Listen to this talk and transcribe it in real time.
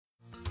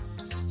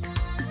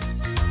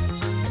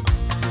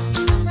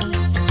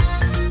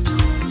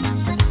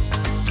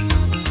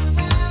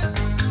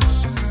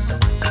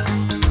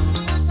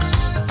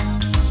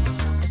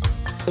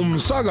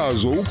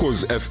Umsakazo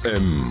ukhozi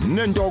FM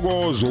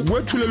nentokozo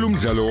kwethulela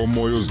umdlalo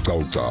womoya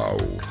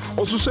ozicawucawu.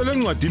 Osusele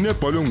encwadini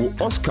ebhalwe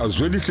nguOscar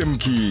Zwelihle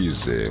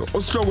Mkhize,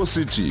 osihloko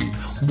sithi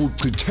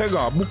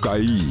Buchitheka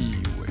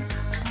Bugayiwe.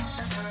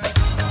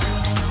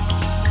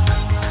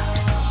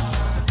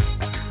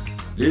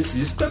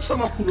 Lesi isiqephu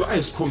samakhulu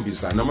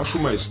ayisikhombisa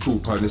namashumi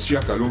ayisithupha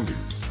nesishiyagalombili.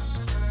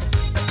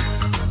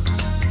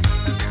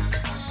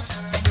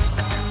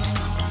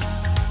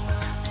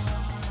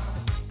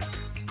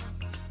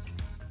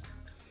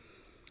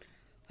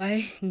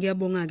 Hayi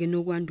ngiyabonga ke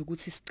nokwanda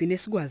ukuthi sigcine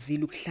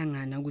sikwazile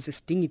ukuhlangana ukuze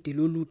sidingide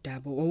lolu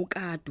daba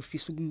wawukade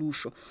ufisa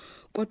ukulusho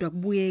kodwa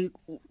kubuye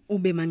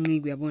ube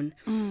manqiki uyabona.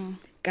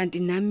 Kanti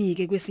nami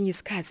ke kwesinye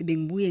isikhathi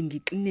bengibuye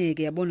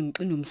ngiqineke yabona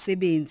ngiqina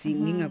umsebenzi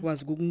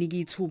ngingakwazi ukukunika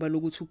ithuba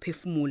lokuthi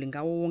uphefumule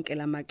ngawo wonke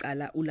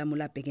lamacala ulamo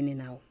labhekene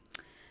nawo.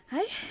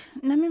 Hayi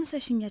nami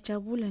mseshi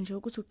ngiyajabula nje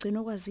ukuthi ugcina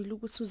okwazile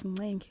ukuthi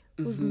uzincenge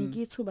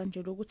uzinike ithuba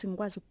nje lokuthi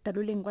ngikwazi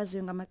ukudalula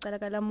engikwaziyo ngamacala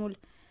kalamula.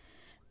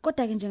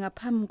 Kodwa ke nje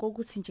ngaphambi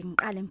kokuthi nje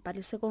ngiqale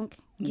ngibhalise konke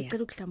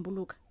ngicela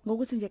ukuhlambuluka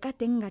ngokuthi nje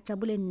kade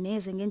ngingajabule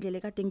neze ngendlela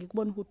kade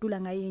ngikubona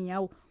uhudula ngaye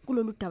inyawo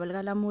kulolu daba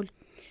likalamula.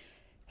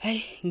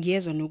 Hayi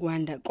ngiyezwa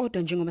nokwanda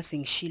kodwa njengoba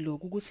sengishilo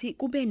ukuthi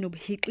kube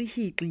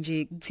nobuhixihixi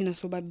nje kuthina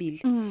sobabili.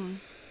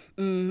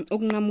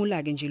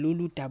 Okunqamula ke nje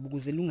lolu daba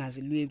ukuze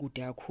lungazi luye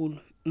kude kakhulu.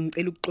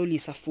 Ngicela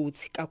ukuxolisa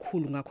futhi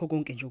kakhulu ngakho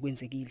konke nje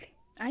okwenzekile.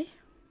 Hayi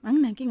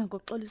anginankinga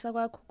ngokuxolisa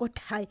kwakho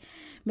kodwa hayi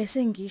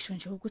bese ngisho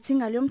nje ukuthi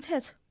ingalo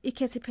yomthetho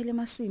ikhethi phela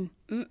emasini.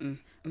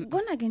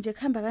 Kona ke nje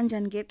kuhamba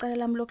kanjani ngecala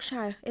lami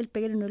lokushaya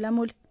elibhekene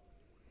nolamula.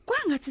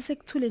 Kwangathi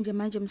sekuthule nje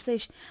manje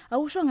mseshi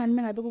awusho ngani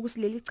mengabe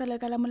kukusileli icala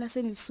kalamula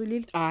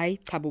senilisuliwe. Hayi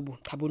cha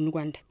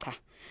nokwanda cha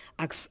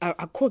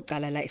akukho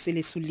cala la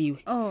eselesuliwe.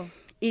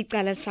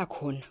 Icala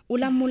lisakhona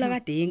ulamula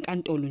kade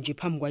yenkantolo nje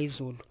phambi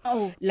kwaizolo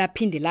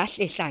laphinde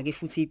lahlehla ke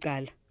futhi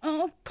icala.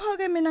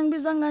 Phoke mina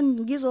ngibiza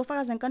ngani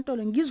ngizofakaza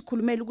enkantolo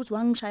ngizikhulumela ukuthi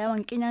wangishaya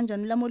wangikinya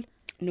kanjani ulamula.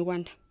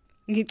 Nokwanda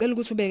ngicela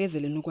ukuthi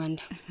ubekezele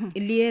nokwanda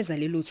liyeza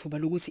lelo thuba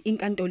lokuthi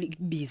inkantolo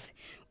ikubize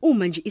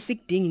uma nje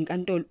isikudinga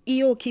inkantolo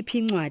iyokhipha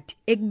incwadi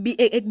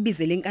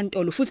ekubizele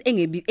enkantolo futhi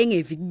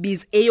engevi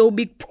kubiza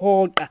eyobi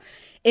kuphoqa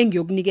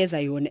engiyokunikeza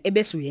yona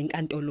ebese uye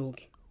enkantolo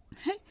ke.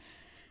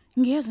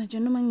 Ngiyeza nje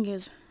noma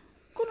ngingezwe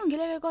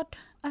kulungileke kodwa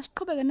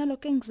asiqhubeke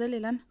nalokho engizele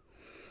lana.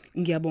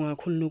 Ngiyabonga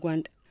kakhulu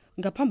nokwanda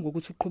ngaphambi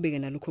kokuthi uqhubeke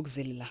nalokho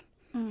okuzele la.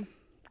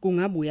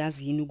 Kungabe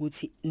uyazi yini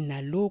ukuthi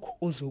nalokho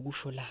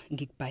ozokusho la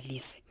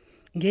ngikubhalise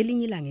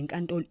ngelinye ilanga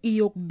enkantolo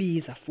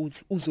iyokubiza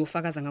futhi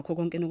uzofakaza ngakho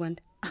konke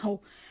nokwanda. Awu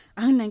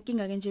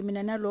anginankinga ke nje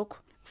mina nalokho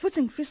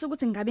futhi ngifisa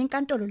ukuthi ngabe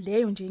inkantolo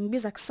leyo nje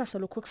ngibiza kusasa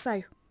lokho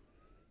okusayo.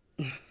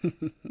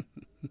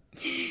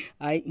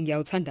 Hayi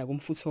ngiyawuthanda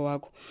kumfutho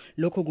wakho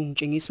lokho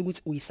kungitshengisa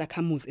ukuthi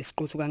uyisakhamuzi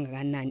esiqotho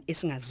kangakanani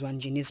esingazwani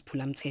nje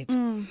neziphula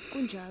umthetho.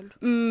 Kunjalo.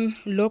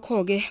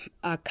 Lokho ke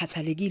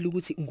akukhathalekile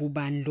ukuthi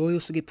ngubani loyo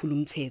osuke ephula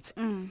umthetho.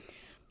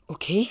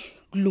 Okay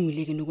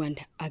kulungile ke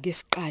nokwanda ake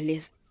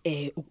siqale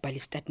ukubhala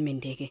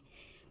istatement ke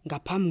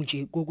ngaphambi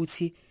nje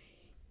kokuthi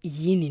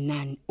yini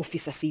nani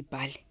officer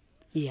sibhale.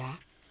 Ya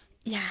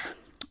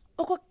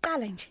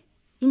okokuqala nje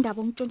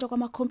indaba omntshontsho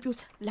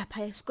kwamakhompyutha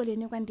lapha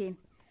esikoleni ekwandeni.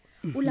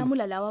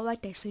 Ulamula lawa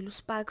wadayisela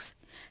uSparks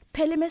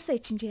phela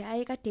imessage nje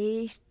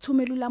ayekade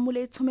ethumela ulamula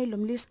ethumela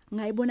lomlisa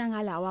ngayibona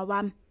ngalawa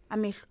wami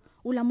amehlo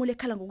ulamula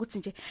ekhala ngokuthi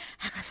nje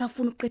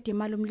akasafuna uqeda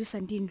imali omlisa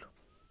ndini lo.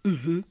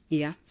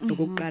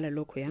 Okokuqala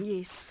lokho ya.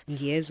 Yes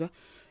ngiyezwa.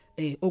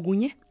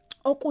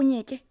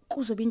 Okunye ke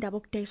kuzoba indaba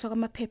okudayiswa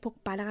kwamaphepha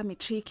okubhala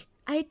kaMatric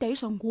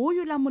ayidayiswa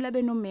nguye ulamula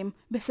benomem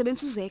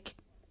besebenzisa uzekhe.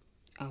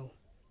 Awu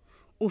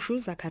usho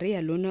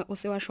Zakaria lona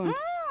osewashona.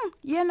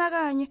 Yena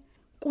kanye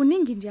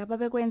kuningi nje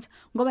ababekwenza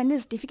ngoba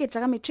nezitifiketi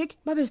zaka Matric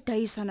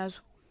babezidayisa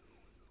nazo.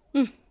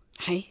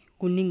 Hayi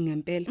kuningi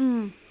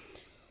ngempela.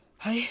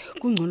 Hayi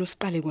kungcono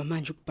siqale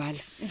kwamanje ukubhala.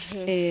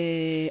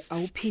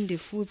 Awuphinde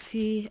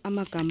futhi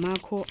amagama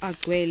akho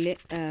agcwele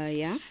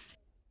ya.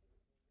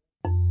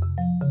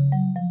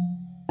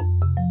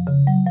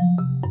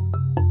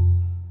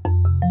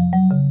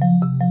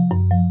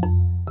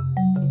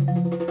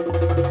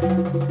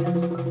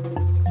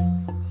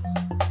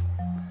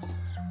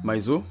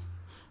 Mayizo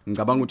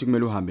ngicabanga ukuthi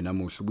kumele uhambe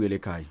namuhla ubuyele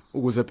ekhaya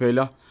ukuze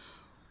phela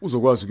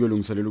uzokwazi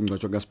ukuyolungiselela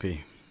ukungcwatshwa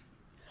kaSiphe.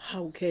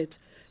 Hawu Khetha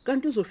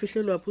kanti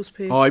uzofihlelwa phi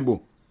uSiphe?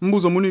 Hayibo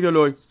mbuzo munike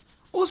loyo.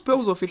 uSiphe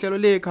uzofihlelwa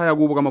le ekhaya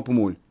kubo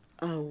kaMaphumulo.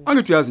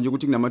 Angithi uyazi nje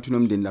ukuthi kunamathuna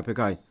omndeni lapha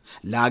ekhaya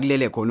la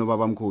kulele khona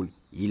ubabamkhulu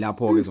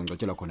yilapho ke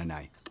ezongcwatshelwa khona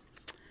naye.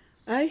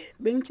 Hayi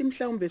bengithi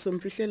mhlawumbe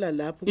somfihlela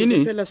lapho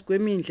kuze phela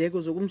sigweme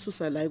indleko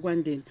zokumsusa la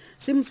ekwandeni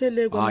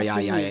simsele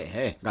kwaMaphumulo.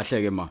 Hayi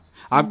kahleke ma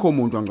akukho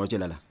umuntu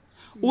angcwatshela la.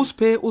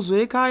 uSiphe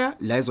uzoya ekhaya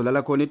la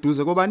izolala khona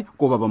eduze kobani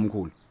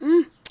kobabamkhulu.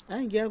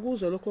 Hayi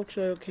ngiyakuzwa lokho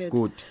okushoyo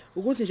Khetha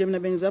ukuthi nje mina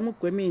bengizama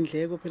ukugwema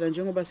indleko phela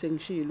njengoba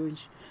sengishilo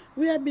nje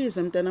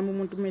uyabiza mntanami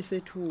umuntu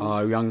mesethu.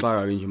 Hayi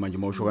uyangixaka ke nje manje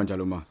mawusho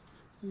kanjalo ma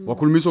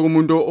wakhulumisa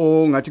komuntu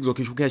ongathi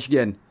kuzokhishwa ucash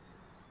kuyena.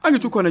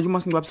 Angithi ukhona nje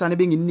uma singcwabisana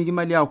benginika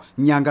imali yawo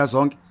nyanga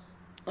zonke.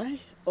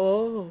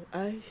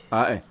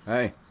 Hayi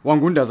hayi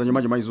wangundaza nje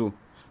manje Mayizo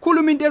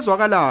khuluma into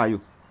ezwakalayo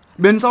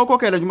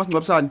Benisawukhokhela nje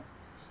umasingcwabisane.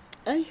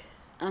 Ay,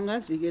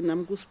 angazi ke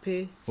nami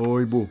kusiphe.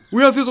 Hoyibo.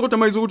 Uyasizwa kodwa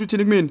mayizo ukuthi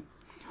uthini kumina?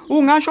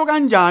 Ungasho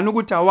kanjani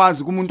ukuthi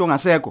awazi kumuntu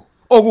ongasekho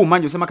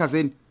okumanje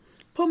usemakhazeni?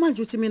 Pho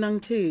manje uthi mina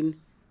ngithini?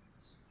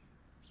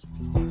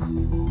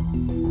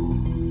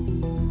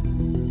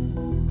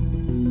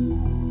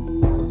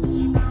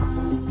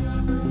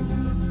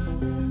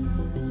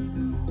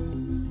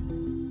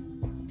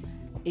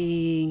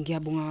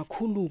 Ngiyabonga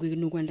kakhulu ke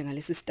nokwanda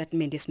ngalesi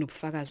statement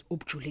esinobufakazi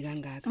obujule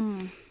kangaka.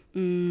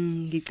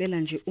 Ngicela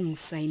nje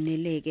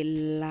ungisayineleke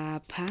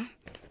lapha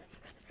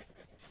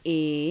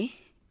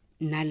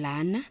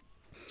nalana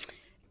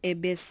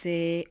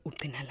ebese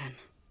ugcina lana.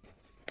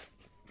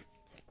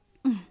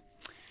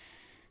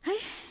 Hayi,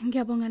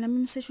 ngiyabonga nami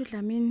Mseshu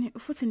Dlamini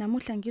futhi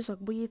namuhla ngizwa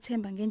kubuya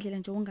ithemba ngendlela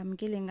nje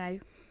ongamukele ngayo.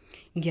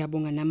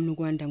 Ngiyabonga nami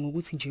nokwanda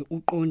ngokuthi nje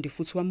uqonde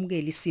futhi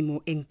wamukele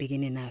isimo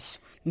engibhekene naso.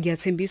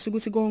 Ngiyathembisa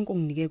ukuthi konke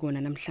onginike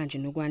kona namhlanje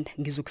nokwanda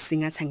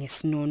ngizokusingatha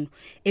ngesinono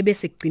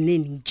ebese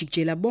kugcineni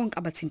ngijikjela bonke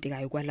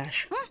abathintekayo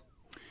kwalasha.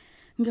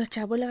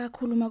 Ngiyajabula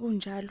kakhulu uma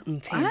kunjalo.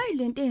 Hayi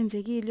lento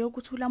eyenzekile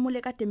ukuthi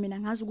ulamule kade mina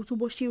ngazi ukuthi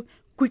uboshiwe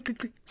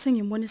gwiqiqi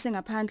sengibone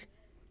sengaphandle.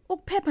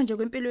 Ukuphepha nje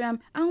kwempilo yami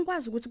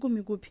angikwazi ukuthi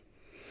kumi kuphi.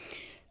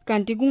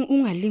 Kanti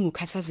ungalingi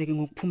ukhathazeke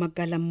ngokuphuma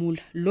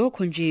kukalamula.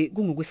 Lokho nje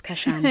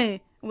kungokwesikhashana.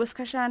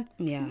 Ukwesikhashana.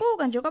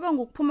 Buka nje kwaba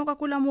ngokuphuma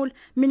kwakulamula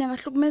mina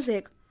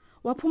ngahlukumezeka.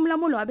 Waphumula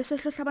mulo wabe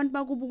sehlohla abantu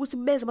bakuba ukuthi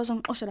beze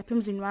bazongixosha lapha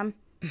emzini wami.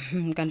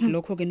 Kanti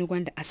lokho ke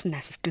nokwanda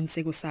asinaso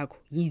isiqiniseko sakho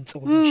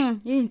yinsolo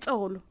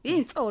nje.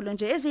 Yinsolo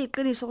nje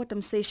eziyiqiniso kodwa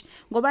Mseshi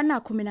ngoba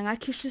nakho mina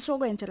ngakhishiswa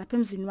kwenja lapha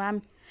emzini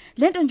wami.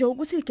 Lento nje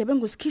ukuthi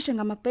igebengu sikhishe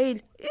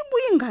ngamabhayili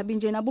ibuye ingabi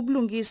nje nabo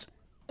ubulungiswa.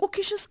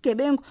 Kukhisha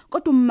isigebengu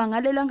kodwa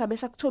ummangalelo angabe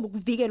sakuthola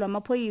ukuvikelwa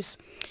amaphoyisa.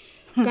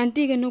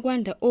 Kanti ke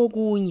nokwanda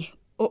okunye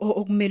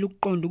okumele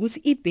ukuqonda ukuthi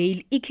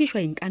ibail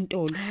ikhishwa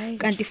inkantolo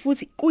kanti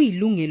futhi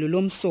kuyilungelo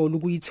lomsolo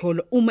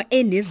ukuyithola uma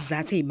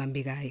enesizathu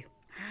ezibambekayo.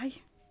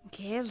 Hayi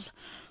ngezwe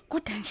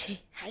kodwa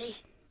nje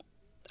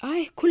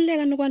hayi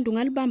khulileka nokwanda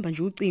ungalibamba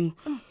nje ucingo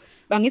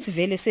bangithi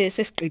vele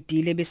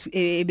sesiqedile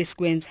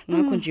besikwenza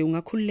ngakho nje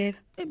ungakhulileka.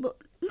 Ebo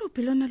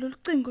luphi lona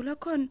lolucingo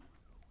lakhona?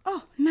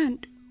 Oh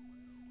nanto.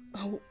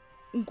 Awu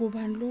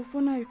ngubani lo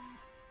ufonayo?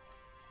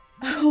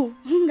 Awu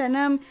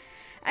nganami.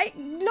 Ay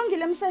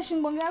kulungile Mseshi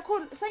ngibonge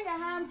kakhulu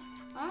sengiyahamba.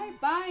 Hayi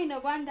bye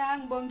nokwanda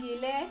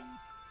ngibongile.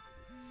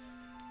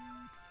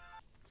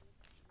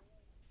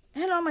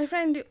 Hello my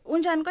friend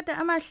unjani kodwa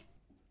amahle?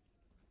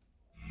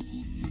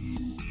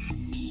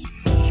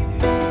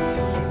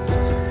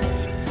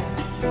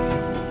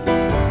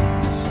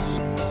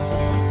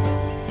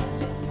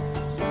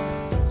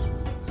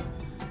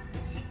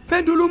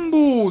 Phendula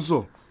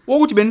umbuzo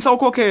wokuthi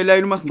benisawukhokhela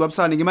yini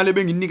umasingcwabisane ngemali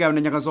ebenginikayo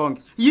nanyaka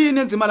zonke. Yini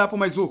enzima lapho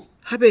mayizu?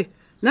 Habe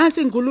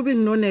nansi ngikulubi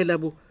nginonela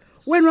bo.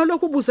 Wena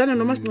lokhu ubuzana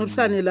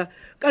nomasingcwabisane la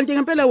kanti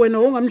ngempela wena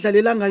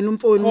ongamdlalelanga yini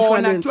umfowenu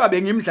umshwalense. Khona kuthiwa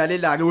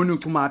bengimdlalela ke wena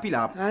uchumaphi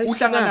lapha.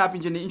 Uhlangana laphi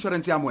nje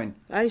neinsurance yami wena?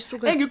 Hayi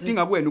suka.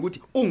 Engikudinga kuwena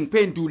ukuthi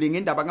ungiphendule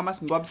ngendaba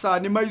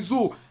kamasingcwabisane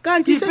mayizu.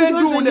 Kanti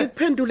sengiyoze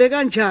ngikuphendule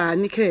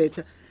kanjani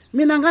khetha?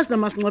 Mina ngazi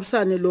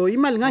namasingcwabisane lo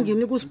imali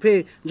ngangini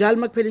kusiphe njalo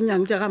makuphela inyanga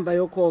ngithi ahamba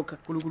yokhokha.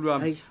 Nkulunkulu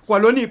wami.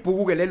 Kwalona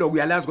ibhuku ke lelo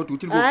uyalazi kodwa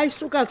uthi hayi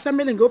suka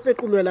kusamele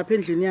ngiyopequlwa lapha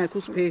endlini yakhe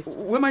usiphe.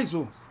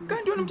 Wemayizo.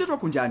 Kanti wena umthetho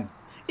wakho njani?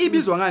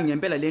 Ibizwa ngani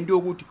ngempela lento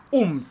yokuthi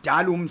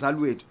umdala umzali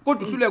wethu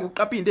kodwa uhluleka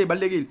uqapha into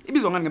ezibalekile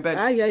ibizwa ngani ngempela?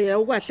 Hayi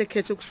ukwahle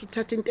khethe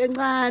ukusuthatha into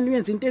encane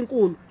uyenza into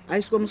enkulu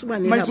hayi sikomu suba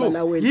nenaba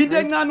la wena. Into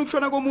encane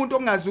ukushona komuntu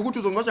ongazi ukuthi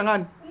uzongcosha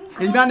ngani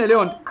incane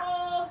leyo nto.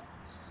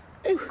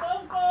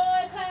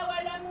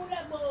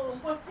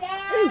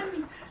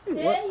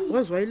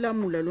 Wazwa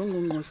ilamula lo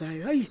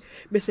ngqongqozayo hayi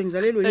bese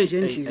ngizalelwe nje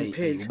endlini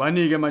phela.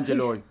 Ubanike manje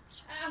loyo.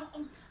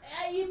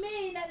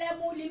 Ayimina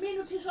lamuli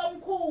mina uthisha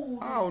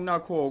omkhulu. Awu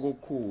nakho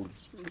okukhulu.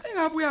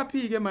 Engabe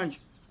uyaphike ke manje?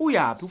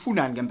 Uyapi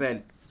ufunani ngempela?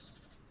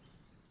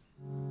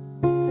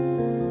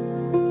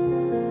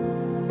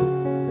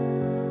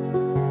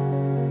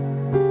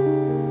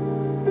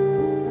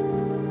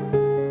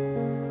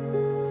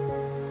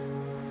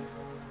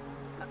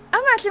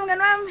 Amahle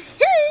mngani wami.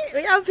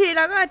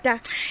 Uyaphila kodwa.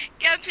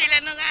 Ngiyaphila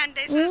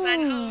nokanda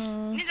isazana.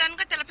 Ninjani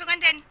kodwa lapha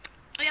kwandeni?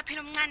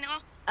 Uyaphila umncane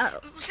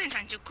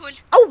usenjani nje ukukhula?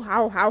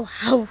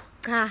 Hawu.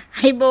 Cha,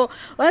 hayibo,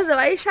 waze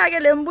wayishake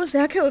lembuzo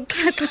yakhe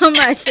uxaxa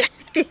amahle.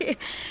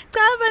 Cha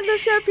abantu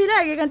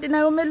siyaphila ke kanti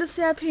nayo kumele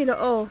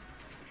siyaphila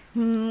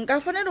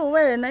Ngafanele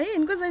wena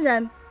yini kwenze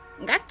njani?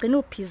 Ngagcina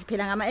ubhizi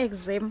phela ngama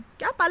exam.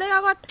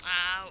 Kuyabhaleka kodwa?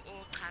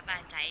 Cha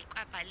bandla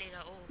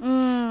ayikwabaleka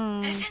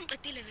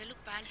Sengiqedile vele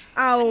ukubhala.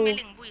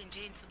 Sekumele ngibuye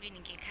nje insubini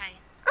ngekhaya.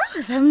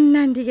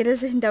 Zamnandi ke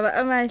lezi ndaba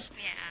amahle.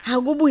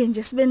 Akubuye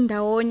nje sibe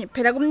ndawonye.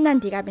 Phela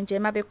kumnandi kabe nje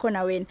emabe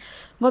khona wena.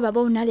 Ngoba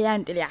bawunale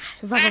yanto le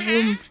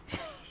vavavum.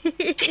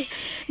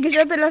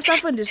 Ngisho phela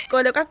safunda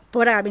isikole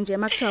kwakubhora kabe nje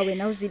makuthiwa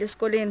wena uzile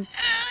esikoleni.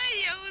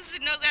 Hayi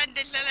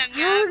uzinokande dlala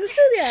ngayo.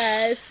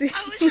 Serious.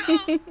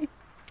 Awusho.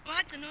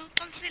 Wagcina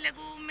uxolisile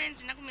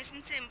kumenzi nakumesi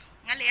Mthembu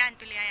ngale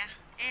yanto leya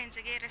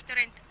eyenzeke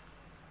e-restaurant.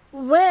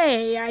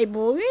 We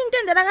hayibo into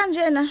endela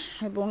kanjena.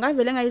 Hayibo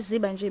ngavele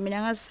ngayiziba nje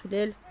mina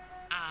ngazithulela.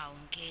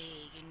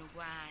 Ngeke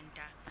nokwanda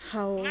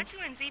Hawu. Ngathi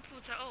wenze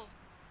iphutha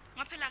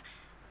Ngaphela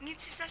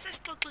ngithi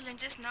sasesixoxile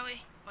nje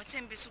sinawe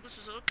wathembisa ukuthi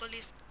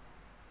uzoxolisa.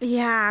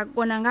 Ya,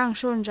 kona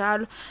ngangisho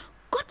njalo.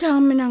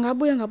 Kodwa mina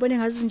ngabuye ngabone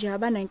ngazi nje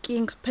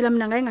abanankinga. Phela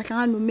mina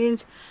ngayengahlangana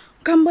nomenzi.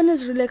 Ngambona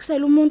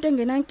ezirelaxela umuntu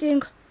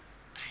engenankinga.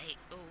 Hayi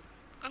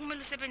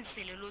kwakumele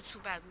usebenzisele lo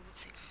thuba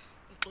ukuthi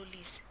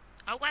uxolise.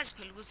 Awukwazi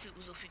phela ukuthi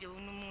uzofike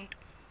umuntu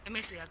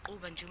emese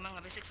uyaquba nje uma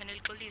ngabe sekufanele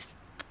uxolise.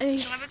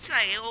 Ngisho ngabe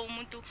kuthiwa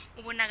umuntu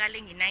ubonakala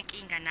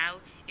engenankinga nawe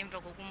emva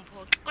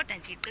kokumphoxa. Kodwa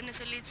nje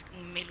iqiniso lithi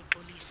ngimele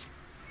uxolise.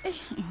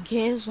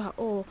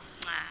 Ngezwe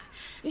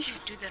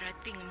Just do the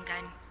right thing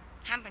mngani.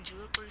 Hamba nje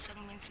uyoxolisa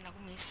kumenzi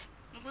nakumisi.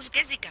 Ukuze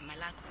ugeze igama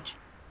lakho nje.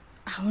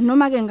 Awu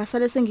noma ke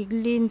ngasale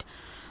sengikulinda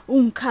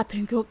ungikhaphe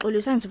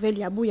ngiyoxolisa ngizivele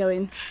uyabuya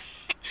wena.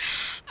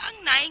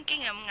 Anginayo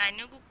inkinga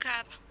mngani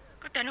ukukhapha.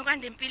 Kodwa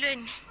nokwanda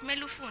empilweni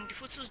kumele ufunde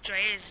futhi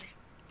uzijwayeze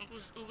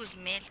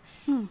ukuzimela.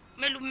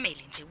 Kumele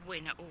umele nje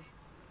wena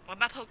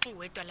wabapha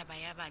uwedwa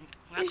labaya abantu.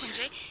 Ngakho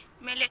nje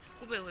kumele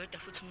ube wedwa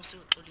futhi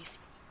umusuyoxolisa.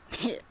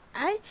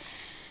 Hayi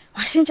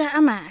washintsha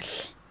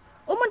amahle.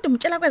 Umuntu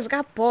umtshela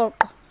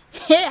kwezikabhoqo.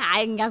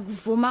 Hayi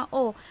ngiyakuvuma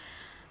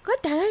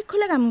Kodwa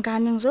ayikhuleka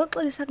mngani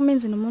ngizoxolisa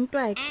kumenzi nomuntu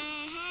wakhe.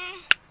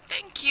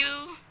 Thank you.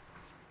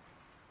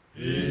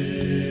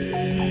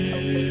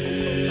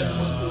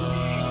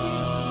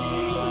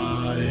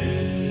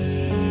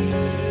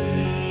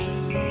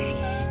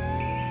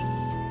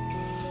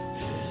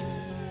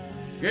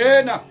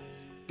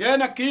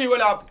 Ngena Giwe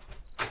lapho.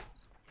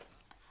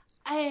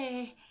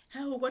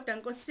 Hawu kodwa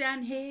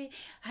nkosiyami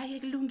hayi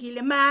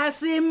kulungile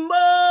masimbonge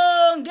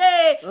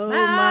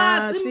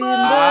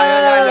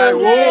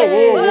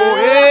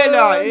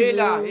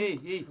Ela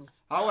hey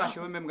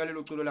awasho wemem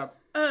ngalelo culo lakho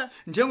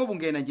njengoba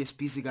ungena nje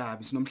sibhizi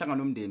kabi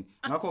sinomhlangano omndeni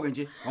ngakho ke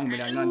nje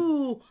wangimela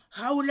kancane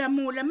hawu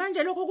lamula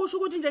manje lokho kusho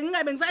ukuthi nje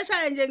ngingabe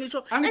ngisashaya nje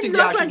ngisho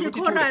ngilokho nje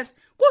chorus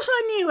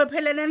kushoniwe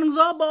phela nani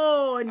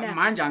ngizobona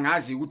manje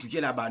angazi ukuthi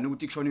utshela abantu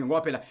ukuthi kushoniwe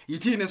ngoba phela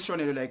yithini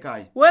esishonele la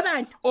ekhaya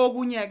webani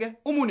okunye ke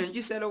uma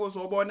unentshiselo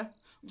kozobona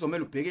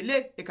kuzomela ubheke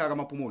le ekhaya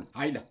kaMaphumulo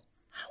hayi la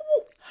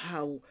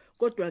hawu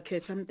kodwa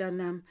khetha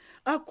mntanami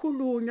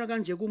akhulunywa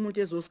kanje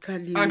kumuntu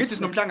ezosikhalisa angithi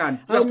sinomhlangano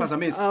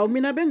uyasiphazamisa awu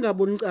mina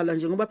bengaboni icala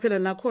nje ngoba phela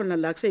nakhona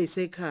la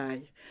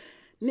kuseyisekhaya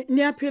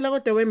niyaphila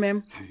kodwa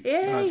wemem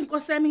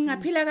inkosi yami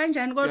ngingaphila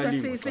kanjani kodwa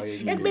sisi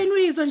ekubeni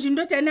uyizwe nje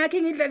indodana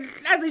yakhe ngidla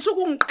hlazisho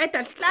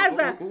ukungiqeda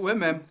hlaza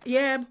wemem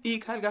yebo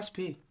ikhali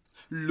kaSiphi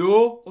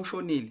lo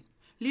oshonile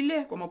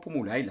lile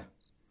kwaMaphumulo hayi la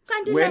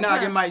wena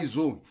ke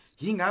mayizo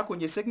yingakho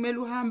nje sekumele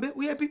uhambe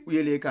uyephi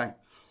uyele ekhaya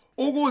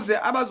ukuze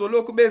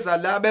abazolokhu beza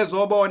la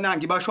bezobona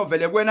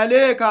ngibashovele kuwena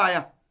le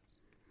ekhaya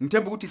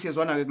ngithemba ukuthi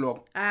siyezwana ke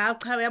kuloko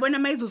cha uyabona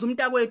mayizuzu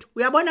umntakwethu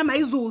uyabona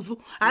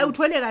mayizuzu hayi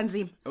uthwele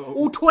kanzima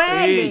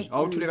uthwele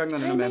awuthule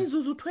kancane nomama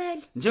mayizuzu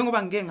uthwele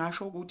njengoba ngeke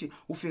ngasho ukuthi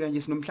ufika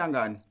nje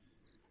sinomhlangano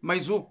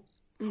mayizu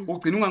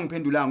ugcina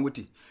ungangiphendulanga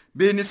ukuthi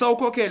beni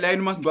sawukhokhela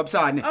yini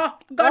masingcwabisane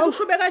kanti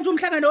ushube kanje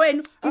umhlangano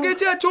wenu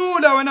ngithi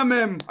ethula wena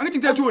mem angithi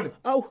ngithi ethula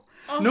awu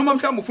noma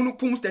mhlawumbe ufuna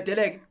ukuphuma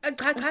usidedeleke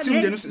cha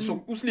simndeni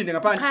usilinde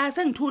ngaphandle cha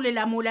sengithule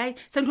lamula hayi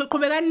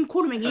sengiqhubekani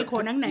nikhulume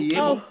ngikhona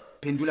nginayo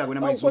phendula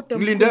wena mayizo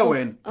ngilinde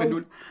wena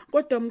phendula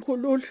kodwa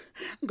mkhululi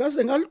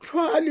ngaze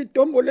ngalithwala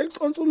idombo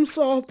leliconsa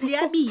umsopho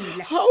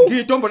liyabila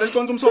ngidombo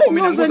leliconsa umsopho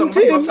mina ngizoza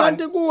ngizobabisana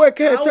kanti kuwe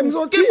khetha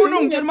ngizothini ngifuna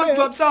ungitshela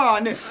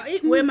masibabisane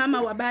we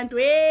mama wabantu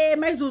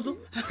mayizuzu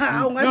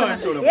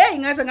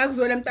ngaze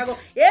ngakuzwela mntako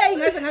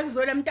ngaze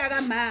ngakuzwela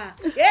mntaka ma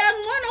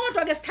ngcono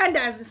kodwa ke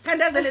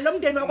sithandazele lo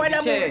mndeni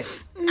wakwalabo ake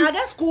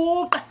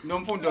siguqe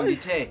nomfundo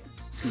ngithe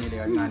simile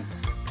kancane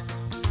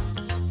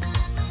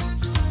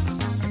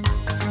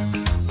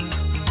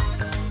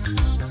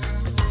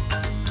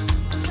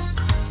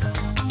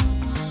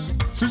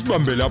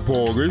Sisibambe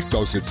lapho ke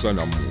isigcawu sethu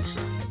sanamuhla.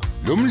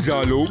 Lo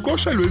mdlalo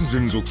uqoshelwe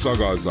endlini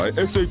zokusakaza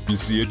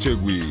eSABC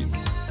eThekwini.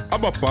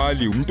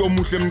 Ababhali umuntu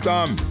omuhle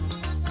emcambi,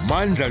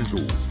 Mandla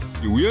Ndlovu,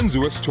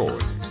 uyenziwe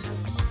Sithole.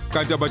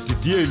 Kanti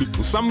abadidiyeli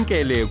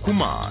uSamkele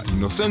Khumalo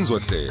noSenzo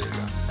Hlela.